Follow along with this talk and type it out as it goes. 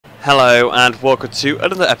Hello and welcome to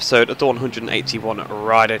another episode of the 181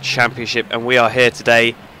 Rider Championship, and we are here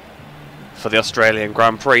today for the Australian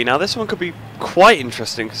Grand Prix. Now this one could be quite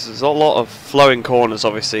interesting because there's a lot of flowing corners,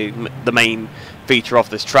 obviously the main feature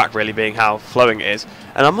of this track really being how flowing it is.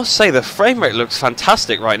 And I must say the frame rate looks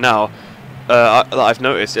fantastic right now that I've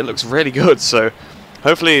noticed. It looks really good, so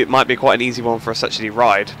hopefully it might be quite an easy one for us to actually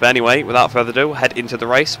ride. But anyway, without further ado, we'll head into the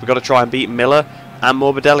race. We've got to try and beat Miller and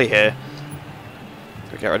Morbidelli here.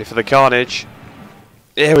 Get ready for the carnage.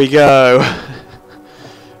 Here we go.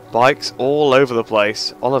 Bikes all over the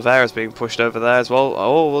place. Oliveira's being pushed over there as well.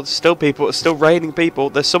 Oh, there's still people. It's still raining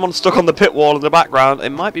people. There's someone stuck on the pit wall in the background.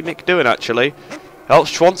 It might be Mick Doohan actually. Oh,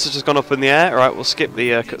 Schwantz has just gone up in the air. All right, we'll skip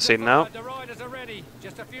the cutscene now. The riders are ready.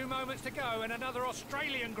 Just a few moments to go, and another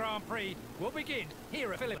Australian Grand Prix will begin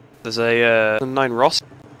here at Phillip. There's a 9 Ross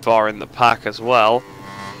far in the pack as well.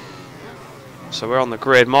 So we're on the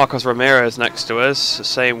grid. Marcos Ramirez next to us. The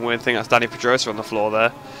same weird thing, that's Danny Pedrosa on the floor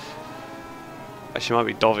there. Actually, might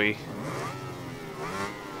be Dovi.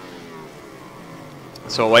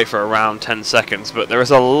 So I'll wait for around 10 seconds. But there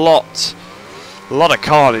is a lot of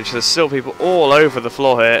carnage. There's still people all over the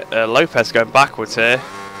floor here. Lopez going backwards here.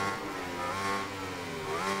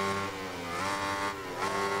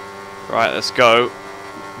 Right, let's go.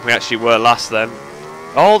 We actually were last then.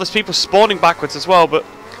 Oh, there's people spawning backwards as well, but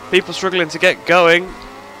people struggling to get going.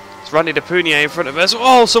 It's Randy DePunier in front of us.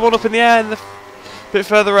 Oh, someone up in the air and a bit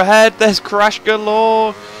further ahead. There's crash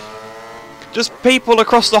galore. Just people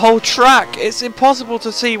across the whole track. It's impossible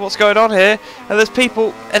to see what's going on here. And there's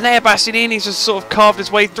people. Enea Bastianini's just sort of carved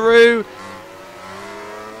his way through.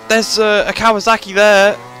 There's a Kawasaki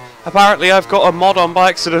there. Apparently I've got a mod on by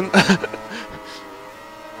accident.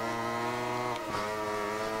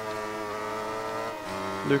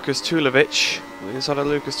 Lucas Tulovic. Inside of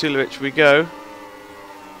Lucas Tulovic we go.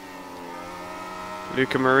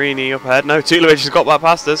 Luca Marini up ahead. No, Tulovic has got back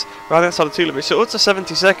past us. Right outside of Tulovic. So it's a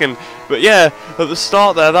 72nd. But yeah, at the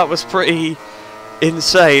start there, that was pretty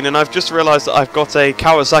insane. And I've just realised that I've got a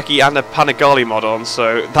Kawasaki and a Panigale mod on.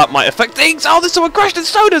 So that might affect things. Oh, there's someone crashed in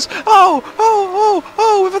Stoners.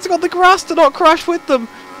 Oh, we've had to go on the grass to not crash with them.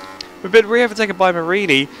 We've been re-overtaken by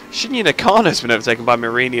Marini. Shinya Nakano's been overtaken by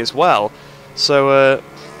Marini as well. So,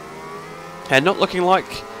 yeah, not looking like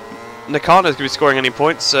Nakano's going to be scoring any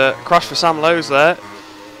points. Crash for Sam Lowe's there.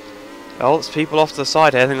 Oh, there's people off to the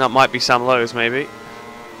side here. I think that might be Sam Lowe's, maybe.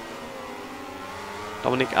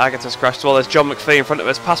 Dominic Agata's crashed as well. There's John McPhee in front of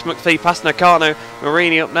us. Past McPhee, past Nakano.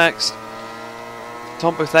 Marini up next.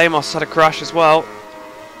 Tom Buthamos had a crash as well.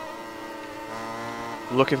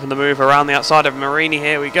 Looking for the move around the outside of Marini.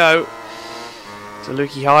 Here we go. To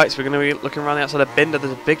Lukey Heights, we're going to be looking around the outside of Binder.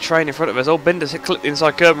 There's a big train in front of us. Oh, Binder's clipped the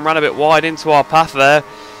inside curb and ran a bit wide into our path there.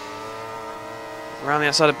 Around the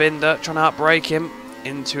outside of Binder, trying to outbrake him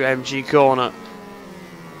into MG corner.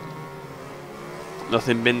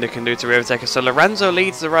 Nothing Binder can do to re-overtake us. So Lorenzo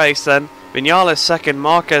leads the race then. Vinales second,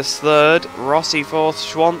 Marquez third, Rossi fourth,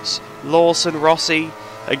 Schwantz, Lawson, Rossi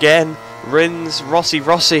again, Rins,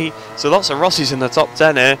 Rossi. So lots of Rossis in the top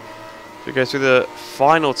 10 here. We go through the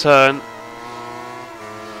final turn.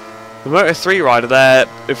 The Moto3 rider there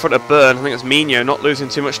in front of Byrne, I think it's Mino, not losing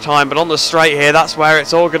too much time, but on the straight here, that's where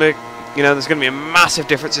it's all going to, you know, there's going to be a massive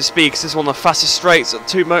difference in speed, because this is one of the fastest straights.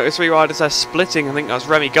 Two Moto3 riders there splitting, I think that was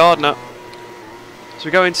Remy Gardner. So we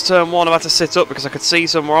go into turn one. I've had to sit up because I could see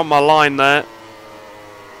somewhere on my line there.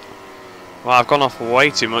 Well, I've gone off way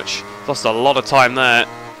too much, lost a lot of time there.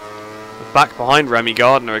 We're back behind Remy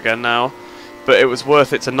Gardner again now, but it was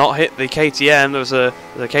worth it to not hit the KTM. There was a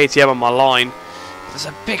KTM on my line. There's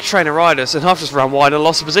a big train of riders, and I've just ran wide and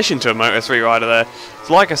lost a position to a Moto3 rider there.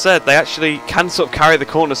 So like I said, they actually can sort of carry the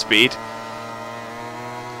corner speed.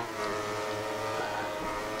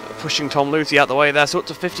 Pushing Tom Luthi out the way there, so up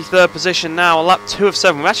to 53rd position now, lap 2 of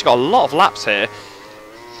 7. We've actually got a lot of laps here.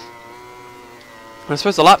 I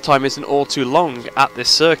suppose the lap time isn't all too long at this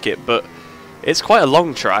circuit, but it's quite a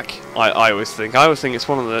long track, I always think. I always think it's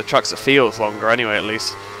one of the tracks that feels longer anyway, at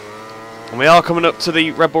least. And we are coming up to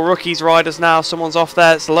the Red Bull Rookies riders now. Someone's off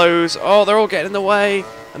there. It's Lowe's. Oh, they're all getting in the way.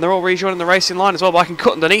 And they're all rejoining the racing line as well. But I can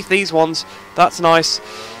cut underneath these ones. That's nice. It's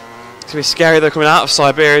going to be scary. They're coming out of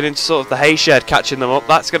Siberia and into sort of the hay shed, catching them up.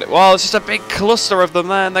 That's going to... Well, it's just a big cluster of them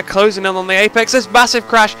there. And they're closing in on the apex. There's massive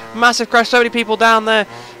crash. Massive crash. So many people down there.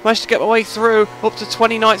 Managed to get my way through. Up to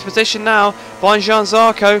 29th position now. Behind Jean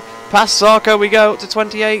Zarco. Past Zarco we go. Up to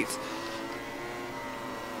 28th.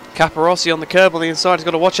 Caparossi on the curb on the inside. He's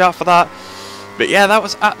got to watch out for that. But yeah, that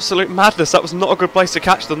was absolute madness. That was not a good place to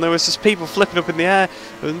catch them. There was just people flipping up in the air.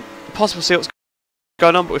 Impossible to see what's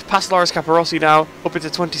going on. But we've passed Loris Caparossi now, up into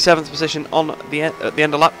 27th position on the at the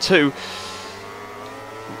end of lap 2.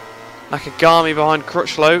 Nakagami behind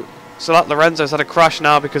Crutchlow. So that Lorenzo's had a crash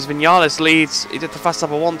now because Vinales leads. He did the fast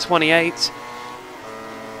lap of 1:28.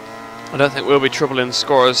 I don't think we'll be troubling the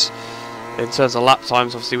scorers in terms of lap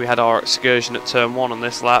times. Obviously we had our excursion at turn 1 on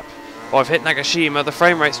this lap. Oh, I've hit Nagashima. The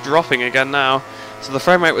frame rate's dropping again now. So the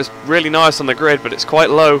frame rate was really nice on the grid, but it's quite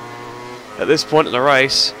low at this point in the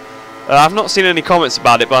race. I've not seen any comments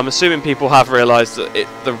about it, but I'm assuming people have realised that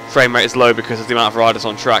the frame rate is low because of the amount of riders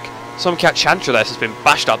on track. Somcat Chantra there has been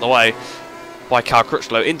bashed out the way by Cal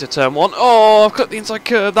Crutchlow into turn 1. Oh, I've cut the inside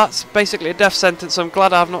curb. That's basically a death sentence. I'm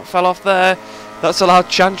glad I've not fell off there. That's allowed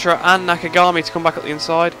Chantra and Nakagami to come back up the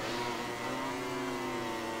inside.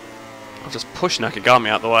 I've just pushed Nakagami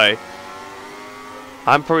out the way.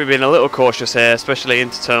 I'm probably being a little cautious here, especially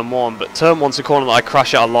into turn 1, but turn 1's a corner that I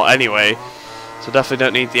crash at a lot anyway, so definitely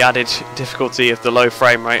don't need the added difficulty of the low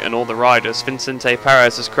frame rate and all the riders. Vincente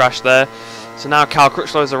Perez has crashed there, so now Cal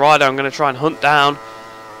Crutchlow is a rider I'm going to try and hunt down.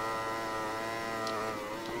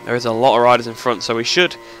 There is a lot of riders in front, so we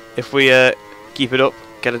should, if we keep it up,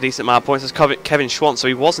 get a decent amount of points. There's Kevin Schwantz, so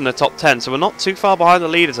he was in the top 10, so we're not too far behind the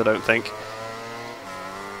leaders, I don't think.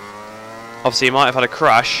 Obviously he might have had a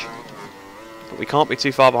crash, but we can't be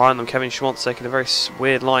too far behind them. Kevin Schwantz taking a very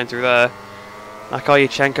weird line through there.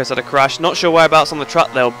 Nakayuchenko's had a crash. Not sure whereabouts on the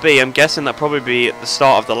track they'll be. I'm guessing that'll probably be at the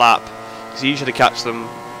start of the lap, because you usually catch them.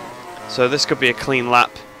 So this could be a clean lap,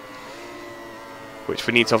 which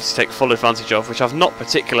we need to obviously take full advantage of, which I've not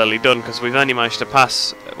particularly done, because we've only managed to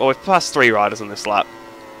pass, well, we've passed 3 riders on this lap.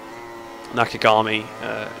 Nakagami,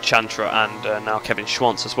 Chantra, and now Kevin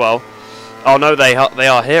Schwantz as well. Oh no, they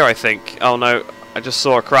are here, I think. Oh no, I just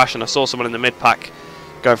saw a crash and I saw someone in the mid-pack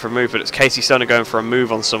going for a move, but it's Casey Stoner going for a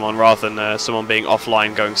move on someone rather than someone being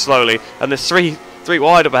offline going slowly. And there's three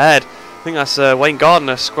wide up ahead. I think that's Wayne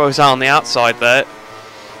Gardner scrolls out on the outside there.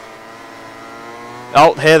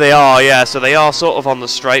 Oh, here they are, yeah, so they are sort of on the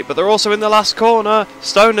straight, but they're also in the last corner.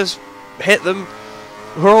 Stoner's hit them.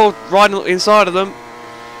 We're all riding up the inside of them.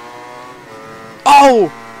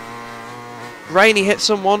 Oh! Rainey hit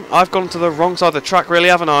someone. I've gone to the wrong side of the track, really,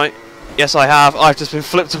 haven't I? Yes, I have. I've just been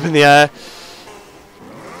flipped up in the air.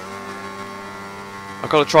 I've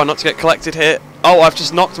got to try not to get collected here. Oh, I've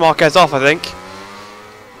just knocked Marquez off, I think.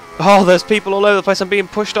 Oh, there's people all over the place. I'm being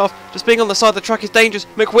pushed off. Just being on the side of the track is dangerous.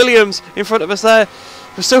 McWilliams in front of us there.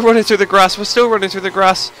 We're still running through the grass. We're still running through the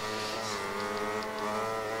grass.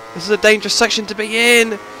 This is a dangerous section to be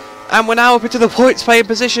in. And we're now up into the points paying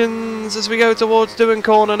positions as we go towards Doohan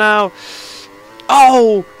Corner now.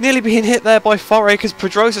 Oh, nearly being hit there by Foray because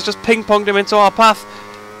Pedrosa's just ping-ponged him into our path.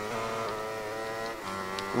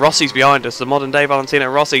 Rossi's behind us, the modern day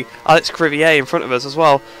Valentino Rossi. Alex Crivier in front of us as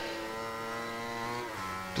well.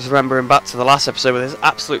 Just remembering back to the last episode with his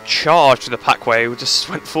absolute charge to the packway, we just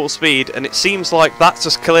went full speed, and it seems like that's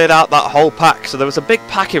just cleared out that whole pack. So there was a big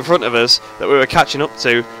pack in front of us that we were catching up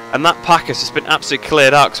to, and that pack has just been absolutely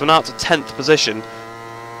cleared out because we're now up to 10th position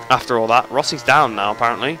after all that. Rossi's down now,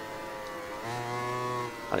 apparently.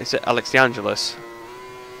 Is it Alex DeAngelis?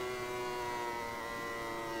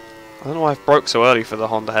 I don't know why I've broke so early for the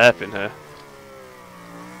Honda hairpin here.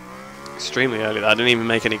 Extremely early there. I didn't even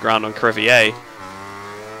make any ground on Crivier.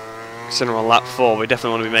 Considering on lap 4, we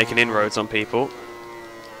definitely want to be making inroads on people.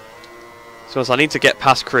 So I need to get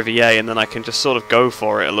past Crivier and then I can just sort of go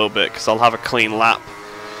for it a little bit because I'll have a clean lap.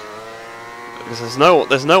 Because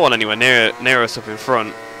there's no one anywhere near us up in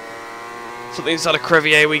front. So inside of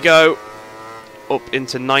Crivier we go. Up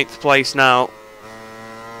into 9th place now.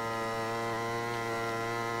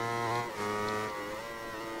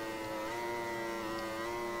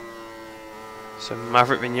 So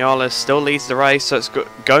Maverick Vinales still leads the race, so it's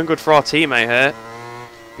going good for our teammate here.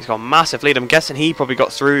 He's got a massive lead. I'm guessing he probably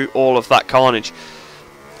got through all of that carnage.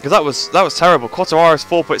 Because that was terrible. Quartararo's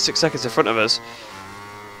 4.6 seconds in front of us.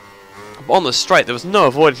 But on the straight, there was no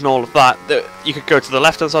avoiding all of that. You could go to the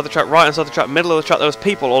left-hand side of the track, right-hand side of the track, middle of the track. There was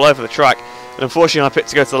people all over the track. And unfortunately, I picked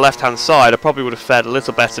to go to the left-hand side. I probably would have fared a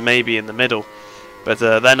little better maybe in the middle. But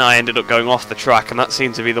then I ended up going off the track, and that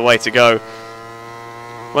seemed to be the way to go.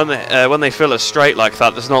 When they fill a straight like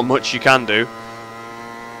that, there's not much you can do.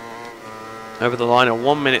 Over the line at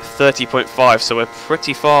 1 minute 30.5, so we're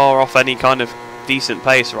pretty far off any kind of decent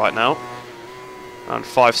pace right now. Around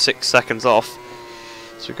 5-6 seconds off.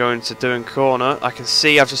 So we're going to Doohan Corner. I can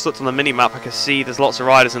see, I've just looked on the mini-map, I can see there's lots of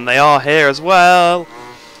riders and they are here as well.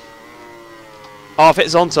 Oh, I've hit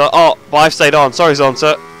Zonta. Oh, but I've stayed on. Sorry,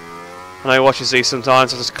 Zonta. I know he watches these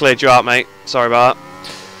sometimes, I just cleared you out, mate. Sorry about that.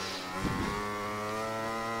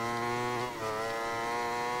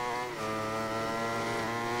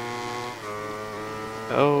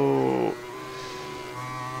 Oh.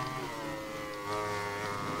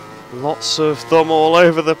 Lots of them all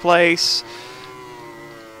over the place.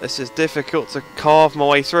 This is difficult to carve my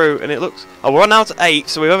way through, and it looks... Oh, we're on now to 8,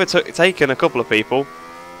 so we've overtaken a couple of people.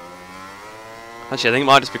 Actually, I think it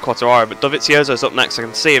might just be Quattararo, but Dovizioso's up next. I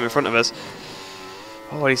can see him in front of us.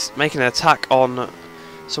 Oh, he's making an attack on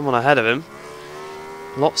someone ahead of him.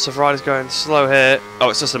 Lots of riders going slow here. Oh,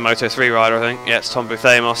 it's just a Moto3 rider, I think. Yeah, it's Tom Booth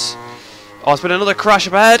Amos. Oh, it's been another crash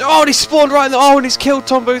up ahead. Oh, and he spawned right in the... Oh, and he's killed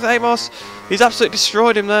Tom Booth Amos. He's absolutely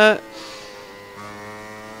destroyed him there.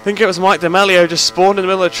 I think it was Mike D'Amelio just spawned in the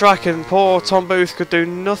middle of the track, and poor Tom Booth could do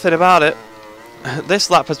nothing about it. This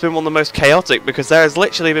lap has been one of the most chaotic because there has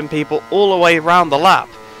literally been people all the way around the lap.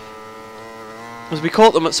 As we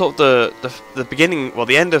caught them at sort of the beginning, well,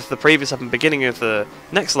 the end of the previous lap and beginning of the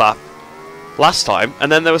next lap last time,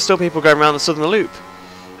 and then there were still people going around the southern loop.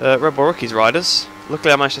 Red Bull Rookies riders.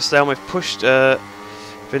 Luckily I managed to stay on. We've pushed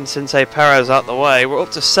Vincente Perez out the way. We're up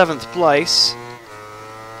to 7th place.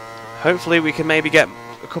 Hopefully we can maybe get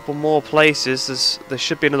a couple more places. There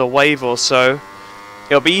should be another wave or so.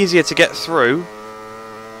 It'll be easier to get through.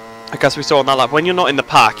 I guess we saw on that lap, when you're not in the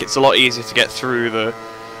pack, it's a lot easier to get through the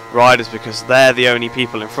riders because they're the only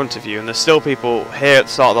people in front of you, and there's still people here at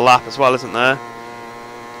the start of the lap as well, isn't there?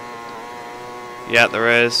 Yeah,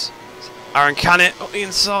 there is. Aaron Canet up the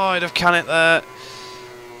inside of Canet there.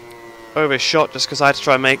 Overshot just because I had to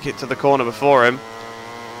try and make it to the corner before him.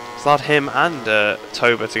 It's allowed him and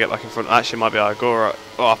Toba to get back in front. Actually, it might be Agora.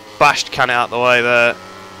 Oh, I bashed Canet out the way there.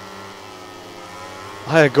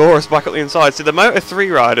 Agora's back up the inside. See, the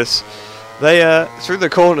Moto3 riders, they through the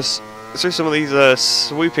corners, through some of these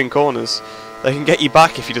swooping corners, they can get you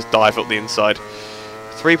back if you just dive up the inside.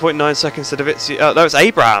 3.9 seconds to Dovizioso. No, it's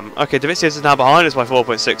Abraham. Okay, Dovizioso is now behind us by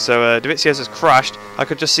 4.6, so Dovizioso has crashed. I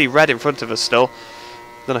could just see red in front of us still.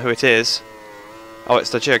 Don't know who it is. Oh,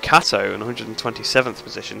 it's Dojiro Kato in 127th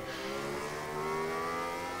position.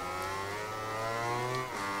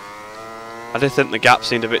 I did think the gap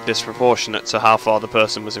seemed a bit disproportionate to how far the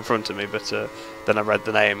person was in front of me, but then I read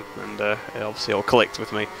the name and it obviously all clicked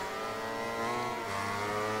with me.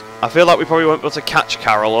 I feel like we probably won't be able to catch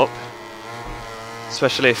Carroll up,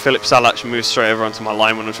 especially if Phillip Island moves straight over onto my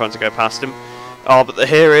line when I'm trying to go past him. Oh, but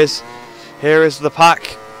here is the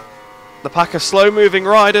pack of slow-moving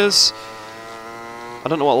riders. I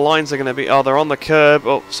don't know what lines they're going to be. Oh, they're on the curb.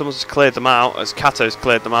 Oh, someone's cleared them out, as Kato's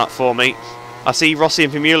cleared them out for me. I see Rossi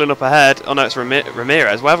and Vermeulen up ahead. Oh no, it's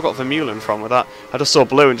Ramirez. Where have I got Vermeulen from with that? I just saw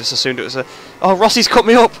blue and just assumed it was a... Oh, Rossi's cut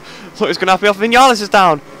me up! Thought he was going to have me off. Vinales is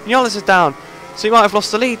down! Vinales is down! So he might have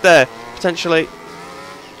lost the lead there, potentially.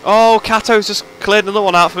 Oh, Kato's just cleared another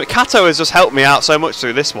one out for me. Kato has just helped me out so much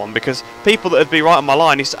through this one, because people that would be right on my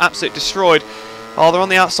line, he's absolutely destroyed. Oh, they're on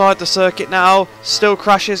the outside of the circuit now. Still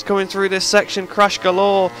crashes coming through this section. Crash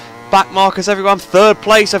galore. Back markers everywhere. I'm 3rd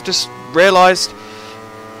place, I've just realised.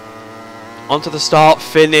 Onto the start,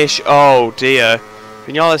 finish. Oh dear.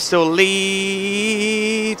 Vinales still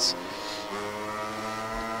leads.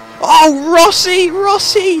 Oh,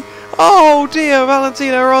 Rossi! Oh dear,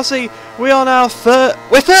 Valentino Rossi. We are now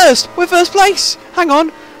We're first place. Hang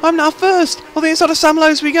on, I'm now first. On the inside of Sam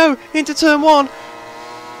Lowe's we go into turn 1.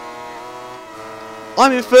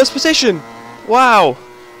 I'm in 1st position. Wow.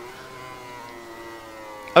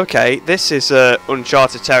 Okay, this is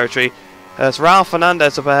uncharted territory. There's Raul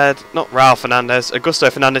Fernandez up ahead. Not Raul Fernandez, Augusto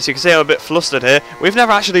Fernandez. You can see I'm a bit flustered here. We've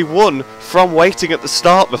never actually won from waiting at the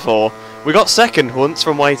start before. We got 2nd once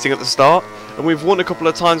from waiting at the start, and we've won a couple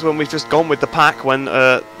of times when we've just gone with the pack when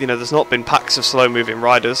you know, there's not been packs of slow-moving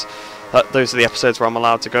riders. Those are the episodes where I'm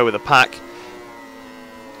allowed to go with a pack.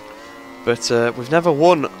 But we've never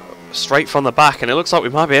won straight from the back, and it looks like we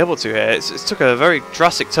might be able to here. It took a very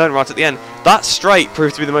drastic turn right at the end. That straight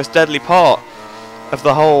proved to be the most deadly part of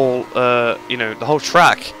the whole, you know, the whole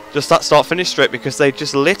track. Just that start-finish straight, because they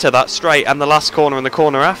just litter that straight and the last corner and the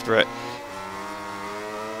corner after it.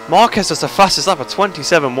 Marquez has the fastest lap of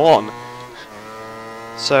 27.1.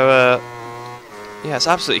 So, yeah, it's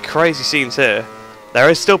absolutely crazy scenes here. There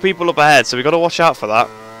is still people up ahead, so we've got to watch out for that.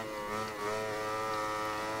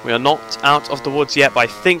 We are not out of the woods yet, but I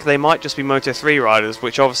think they might just be Moto3 riders,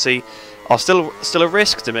 which obviously are still a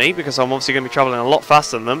risk to me, because I'm obviously going to be travelling a lot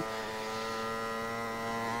faster than them.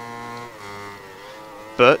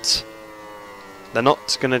 But they're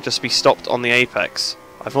not going to just be stopped on the apex.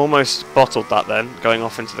 I've almost bottled that then, going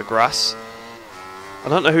off into the grass. I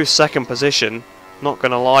don't know who's 2nd position, not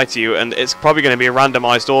going to lie to you, and it's probably going to be a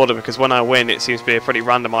randomised order, because when I win it seems to be a pretty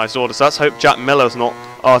randomised order, so let's hope Jack Miller's not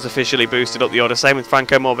artificially boosted up the order. Same with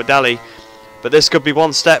Franco Morbidelli, but this could be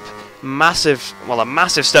one step, a massive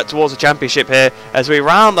step towards the championship here, as we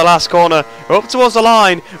round the last corner. We're up towards the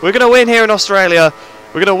line. We're going to win here in Australia.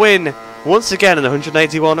 We're going to win once again in the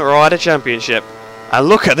 181 Rider Championship. And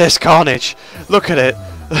look at this carnage. Look at it.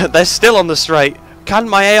 They're still on the straight. Can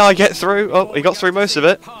my AI get through? Oh, he got through most of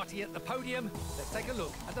it. Party at the podium. Let's take a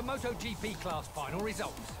look at the Motogp class final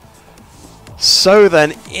results. So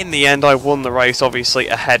then, in the end, I won the race, obviously,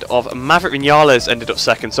 ahead of Maverick Vinales, ended up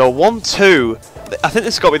second. So 1-2. I think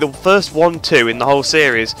this has got to be the first 1-2 in the whole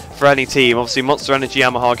series for any team. Obviously, Monster Energy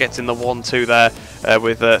Yamaha gets in the 1-2 there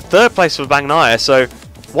with third place for Bagnaia. So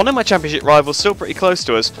one of my championship rivals still pretty close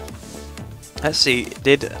to us. Let's see,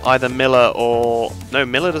 did either Miller or... No,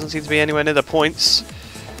 Miller doesn't seem to be anywhere near the points.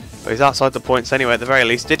 But he's outside the points anyway, at the very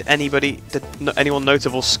least. Did anyone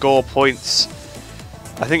notable score points?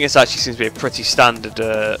 I think it actually seems to be a pretty standard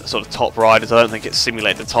sort of top riders. I don't think it's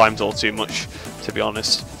simulated the times all too much, to be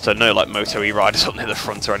honest. So no like Moto E riders up near the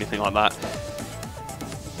front or anything like that.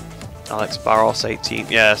 Alex Barros,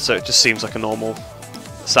 18. Yeah, so it just seems like a normal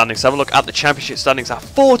standings. Have a look at the championship standings at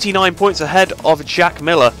 49 points ahead of Jack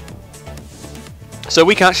Miller. So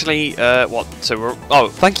we can actually, So we're, oh,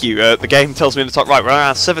 thank you. The game tells me in the top right, we're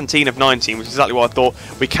around 17 of 19, which is exactly what I thought.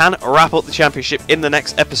 We can wrap up the championship in the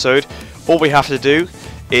next episode. All we have to do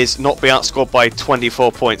is not be outscored by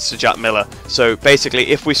 24 points to Jack Miller. So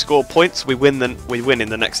basically, if we score points, we win. Then we win in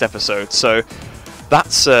the next episode. So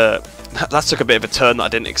that's that took a bit of a turn that I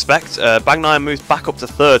didn't expect. Bagnaia moves back up to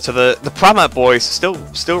third. So the Pramat boys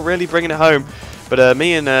still really bringing it home. But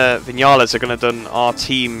me and Vinales are going to done our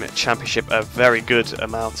team championship a very good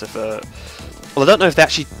amount of. Well, I don't know if they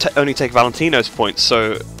actually only take Valentino's points,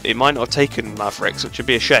 so it might not have taken Mavericks, which would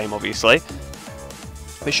be a shame, obviously.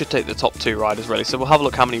 We should take the top two riders, really. So we'll have a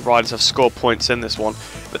look how many riders have scored points in this one.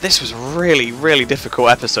 But this was really, really difficult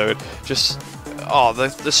episode. Just, oh,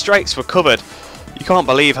 the straights were covered. You can't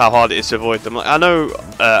believe how hard it is to avoid them. Like, I know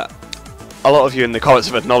a lot of you in the comments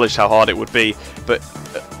have acknowledged how hard it would be, but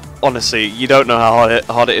honestly, you don't know how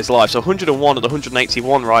hard it is live. So 101 of the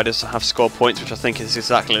 181 riders have scored points, which I think is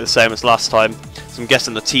exactly the same as last time. So I'm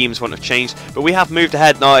guessing the teams won't have changed. But we have moved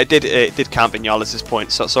ahead. No, it did count Vinales'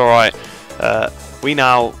 points, so that's alright. We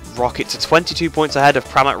now rocket to 22 points ahead of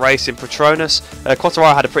Pramat Racing Petronas.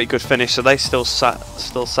 Quattararo had a pretty good finish, so they still sat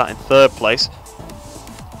in third place.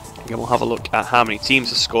 Again, we'll have a look at how many teams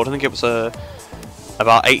have scored. I think it was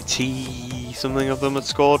about 80 something of them had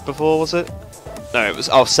scored before, was it? No, it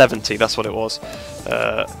was 70. That's what it was.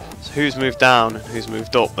 So who's moved down and who's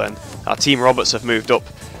moved up then? Our Team Roberts have moved up.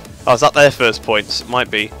 Oh, is that their first points? It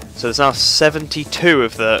might be. So there's now 72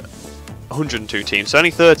 of the 102 teams. So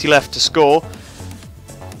only 30 left to score.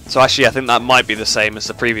 So actually, I think that might be the same as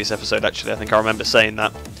the previous episode, actually. I think I remember saying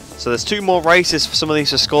that. So there's two more races for some of these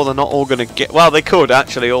to score. They're not all going to get... Well, they could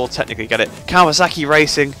actually all technically get it. Kawasaki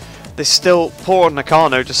Racing. There's still poor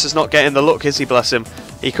Nakano, just is not getting the look, is he? Bless him.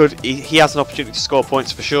 He has an opportunity to score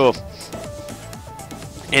points for sure.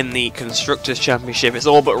 In the Constructors' Championship, it's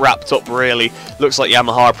all but wrapped up, really. Looks like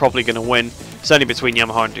Yamaha are probably going to win. It's only between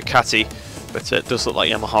Yamaha and Ducati, but it does look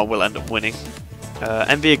like Yamaha will end up winning.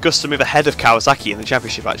 MV Agusta move ahead of Kawasaki in the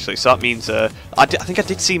championship, actually, so that means I think I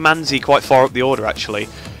did see Manzi quite far up the order, actually.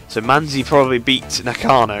 So Manzi probably beat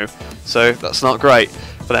Nakano, so that's not great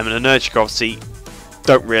for them. And Energica obviously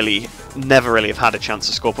never really have had a chance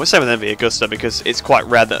to score points. Same with MV Agusta, because it's quite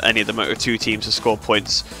rare that any of the Moto2 teams have scored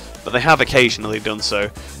points, but they have occasionally done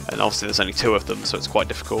so, and obviously there's only two of them, so it's quite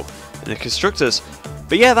difficult in the Constructors.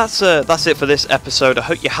 But yeah, that's it for this episode. I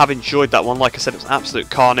hope you have enjoyed that one. Like I said, it was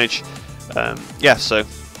absolute carnage. Yeah, so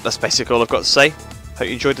that's basically all I've got to say. Hope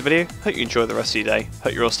you enjoyed the video. Hope you enjoy the rest of your day.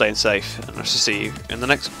 Hope you're all staying safe, and I shall see you in the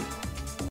next one.